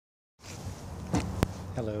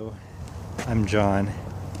Hello, I'm John.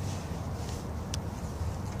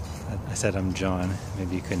 I said I'm John.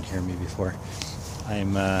 Maybe you couldn't hear me before.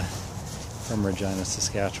 I'm from Regina,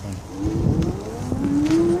 Saskatchewan.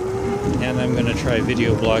 And I'm going to try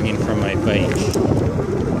video blogging from my bike.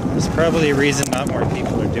 There's probably a reason not more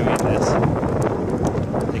people are doing this.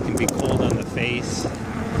 It can be cold on the face.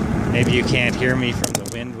 Maybe you can't hear me from the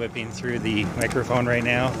wind whipping through the microphone right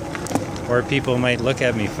now. Or people might look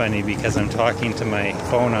at me funny because I'm talking to my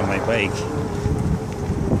phone on my bike.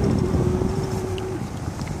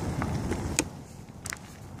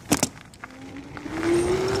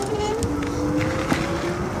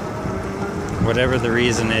 Whatever the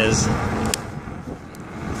reason is,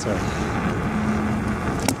 sorry.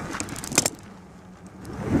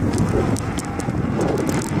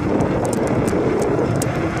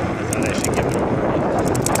 I thought I should give it a whirl.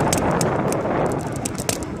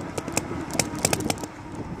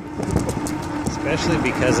 Especially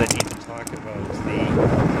because I need to talk about the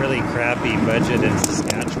really crappy budget in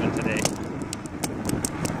Saskatchewan today.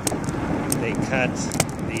 They cut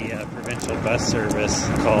the provincial bus service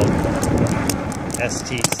called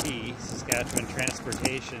STC, Saskatchewan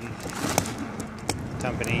Transportation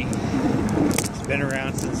Company. It's been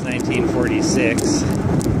around since 1946.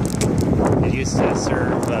 It used to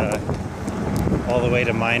serve all the way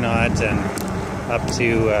to Minot and up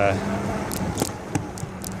to a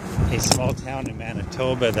small town in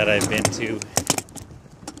Manitoba that I've been to,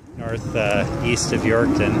 northeast of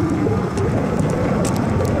Yorkton.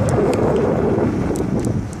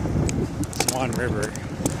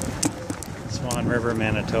 Swan River,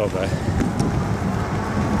 Manitoba.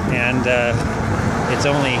 And it's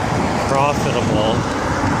only profitable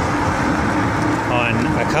on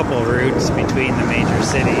a couple routes between the major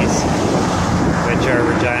cities, which are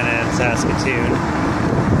Regina and Saskatoon.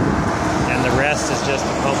 And the rest is just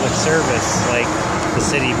a public service, like the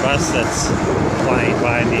city bus that's flying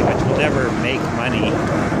by me, which will never make money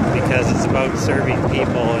because it's about serving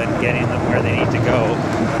people and getting them where they need to go,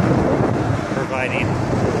 providing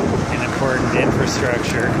an important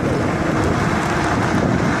infrastructure.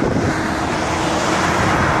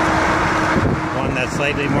 One that's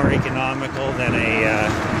slightly more economical than a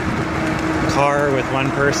car with one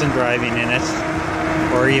person driving in it,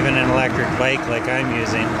 or even an electric bike like I'm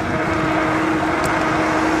using.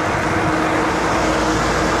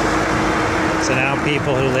 So now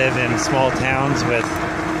people who live in small towns with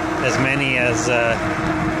as many as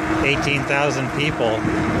 18,000 people,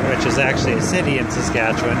 which is actually a city in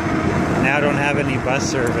Saskatchewan, now don't have any bus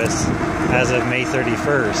service as of May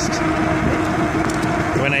 31st.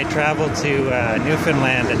 When I traveled to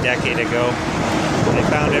Newfoundland a decade ago, I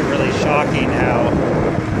found it really shocking how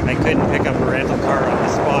I couldn't pick up a rental car on the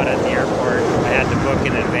spot at the airport. I had to book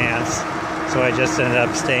in advance, so I just ended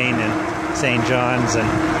up staying in St. John's and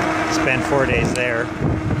spent 4 days there.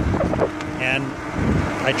 And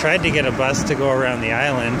I tried to get a bus to go around the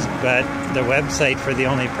island, but the website for the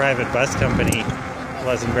only private bus company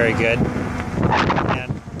wasn't very good. And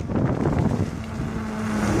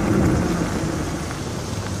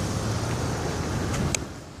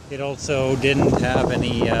it also didn't have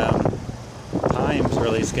any times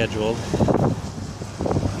really scheduled.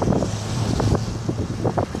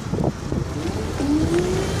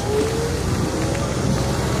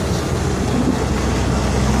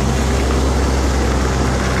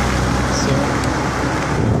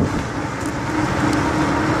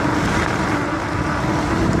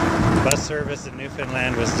 Bus service in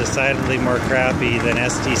Newfoundland was decidedly more crappy than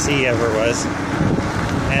STC ever was.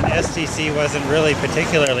 And STC wasn't really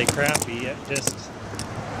particularly crappy, it just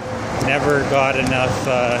never got enough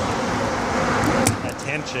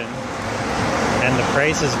attention, and the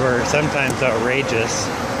prices were sometimes outrageous.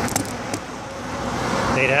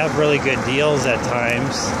 They'd have really good deals at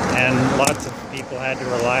times, and lots of people had to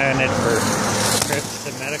rely on it for trips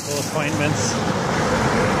to medical appointments.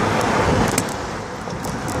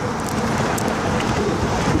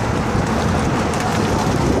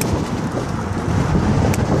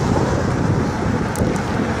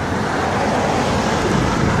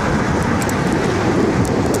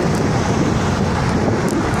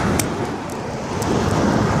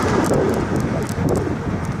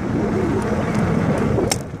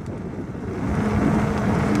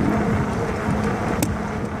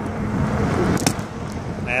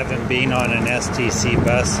 I haven't been on an STC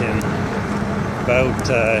bus in about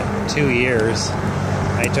 2 years.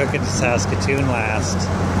 I took it to Saskatoon last.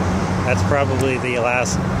 That's probably the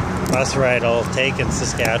last bus ride I'll take in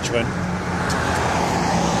Saskatchewan.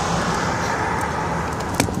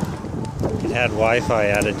 It had Wi-Fi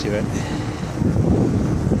added to it.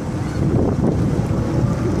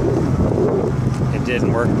 It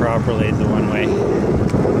didn't work properly the one way.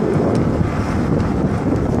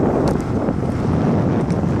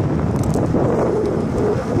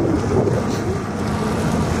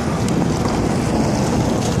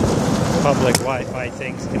 Public Wi-Fi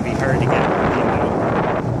things can be hard to get, you know.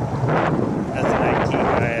 As an IT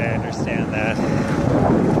guy, I understand that.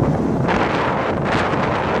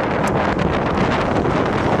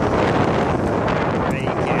 But you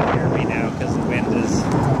can't hear me now because the wind is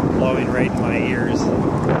blowing right in my ears.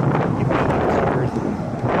 Keeping them uncovered.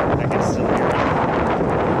 I can still hear it.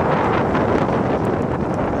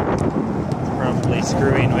 It's probably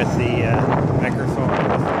screwing with the microphone of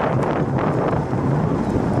the phone.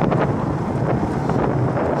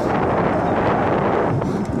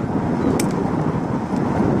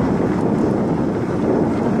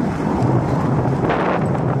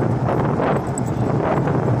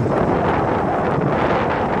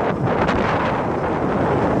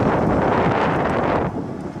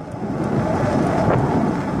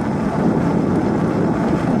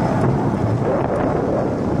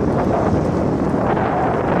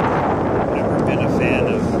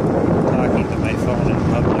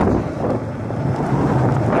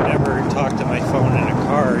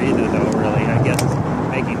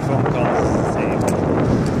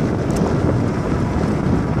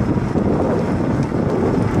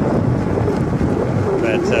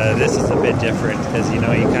 This is a bit different because, you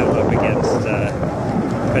know, you come up against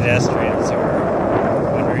pedestrians who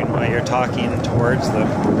are wondering why you're talking towards them.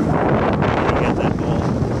 You get that whole,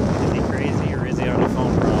 is he crazy or is he on a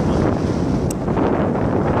phone problem?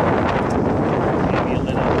 Maybe a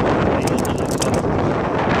little tough.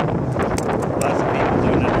 Lots of people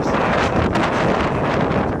don't understand that,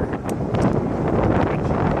 which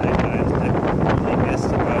I've only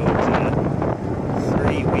missed about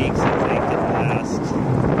 3 weeks, I think, in the last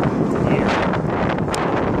year.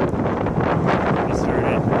 We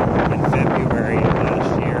started in February of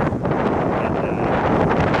last year, in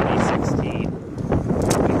 2016,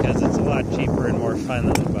 because it's a lot cheaper and more fun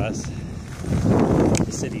than the bus,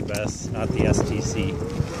 the city bus, not the STC.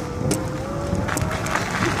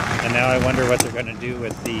 And now I wonder what they're going to do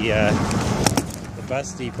with the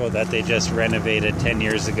bus depot that they just renovated 10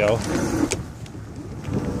 years ago.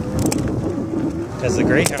 Because the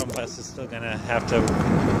Greyhound bus is still going to have to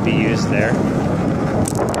be used there.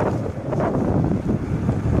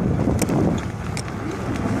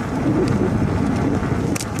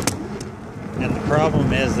 And the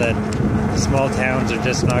problem is that small towns are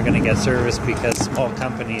just not going to get service because small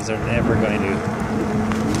companies are never going to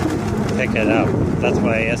pick it up. That's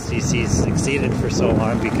why STC's succeeded for so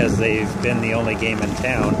long, because they've been the only game in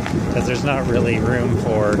town, because there's not really room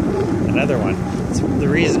for another one. It's the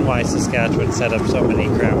reason why Saskatchewan set up so many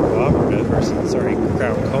Crown co-ops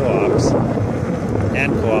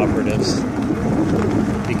and cooperatives,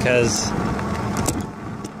 because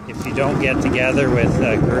if you don't get together with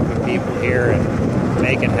a group of people here and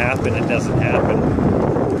make it happen, it doesn't happen.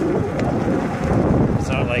 It's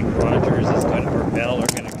not like Rogers is going to, or Bell are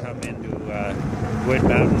going to come into Wood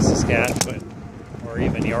Mountain, Saskatchewan, or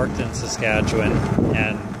even Yorkton, Saskatchewan,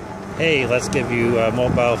 and hey, let's give you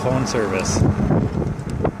mobile phone service.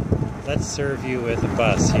 Let's serve you with a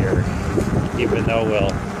bus here, even though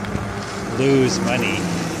we'll lose money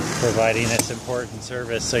providing this important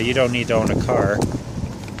service, so you don't need to own a car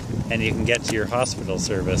and you can get to your hospital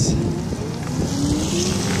service.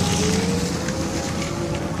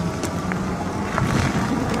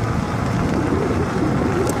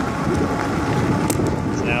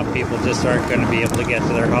 So now people just aren't going to be able to get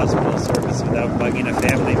to their hospital service without bugging a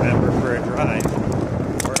family member for a drive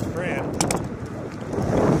or a friend.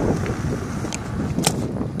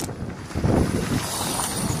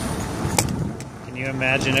 Can you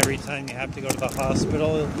imagine every time you have to go to the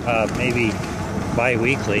hospital, maybe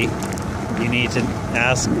bi-weekly, you need to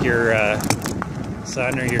ask your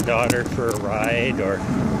son or your daughter for a ride, or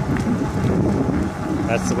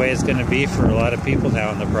that's the way it's going to be for a lot of people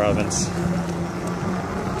now in the province.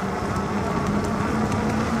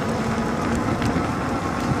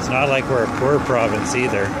 It's not like we're a poor province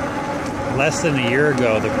either. Less than a year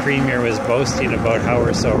ago, the Premier was boasting about how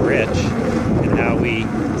we're so rich and how we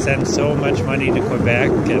send so much money to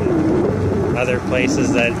Quebec and other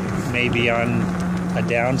places that may be on a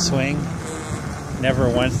downswing. Never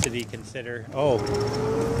once did he consider, oh,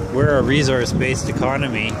 we're a resource-based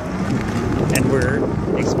economy and we're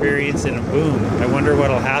experiencing a boom. I wonder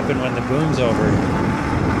what'll happen when the boom's over.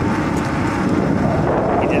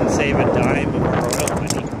 He didn't save a dime of our oil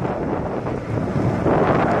money.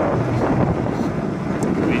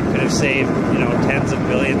 We could have saved, you know, tens of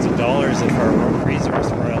billions of dollars if our resource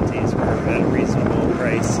royalties were at a reasonable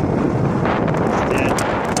price. Instead,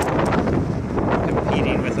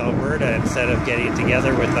 instead of getting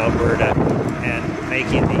together with Alberta and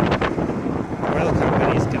making the oil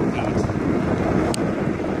companies compete.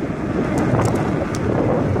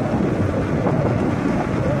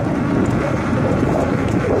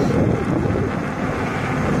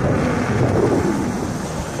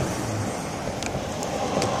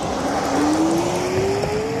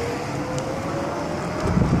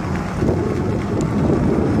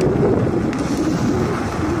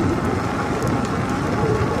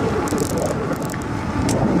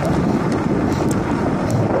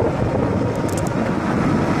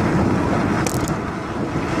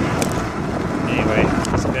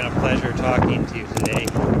 Pleasure talking to you today.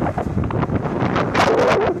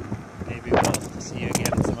 Maybe we'll see you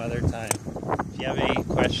again some other time. If you have any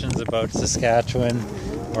questions about Saskatchewan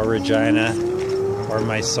or Regina or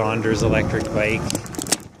my Saunders electric bike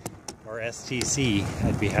or STC,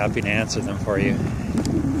 I'd be happy to answer them for you.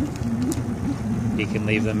 You can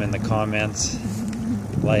leave them in the comments,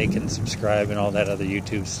 like and subscribe and all that other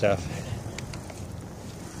YouTube stuff.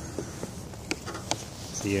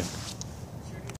 See you.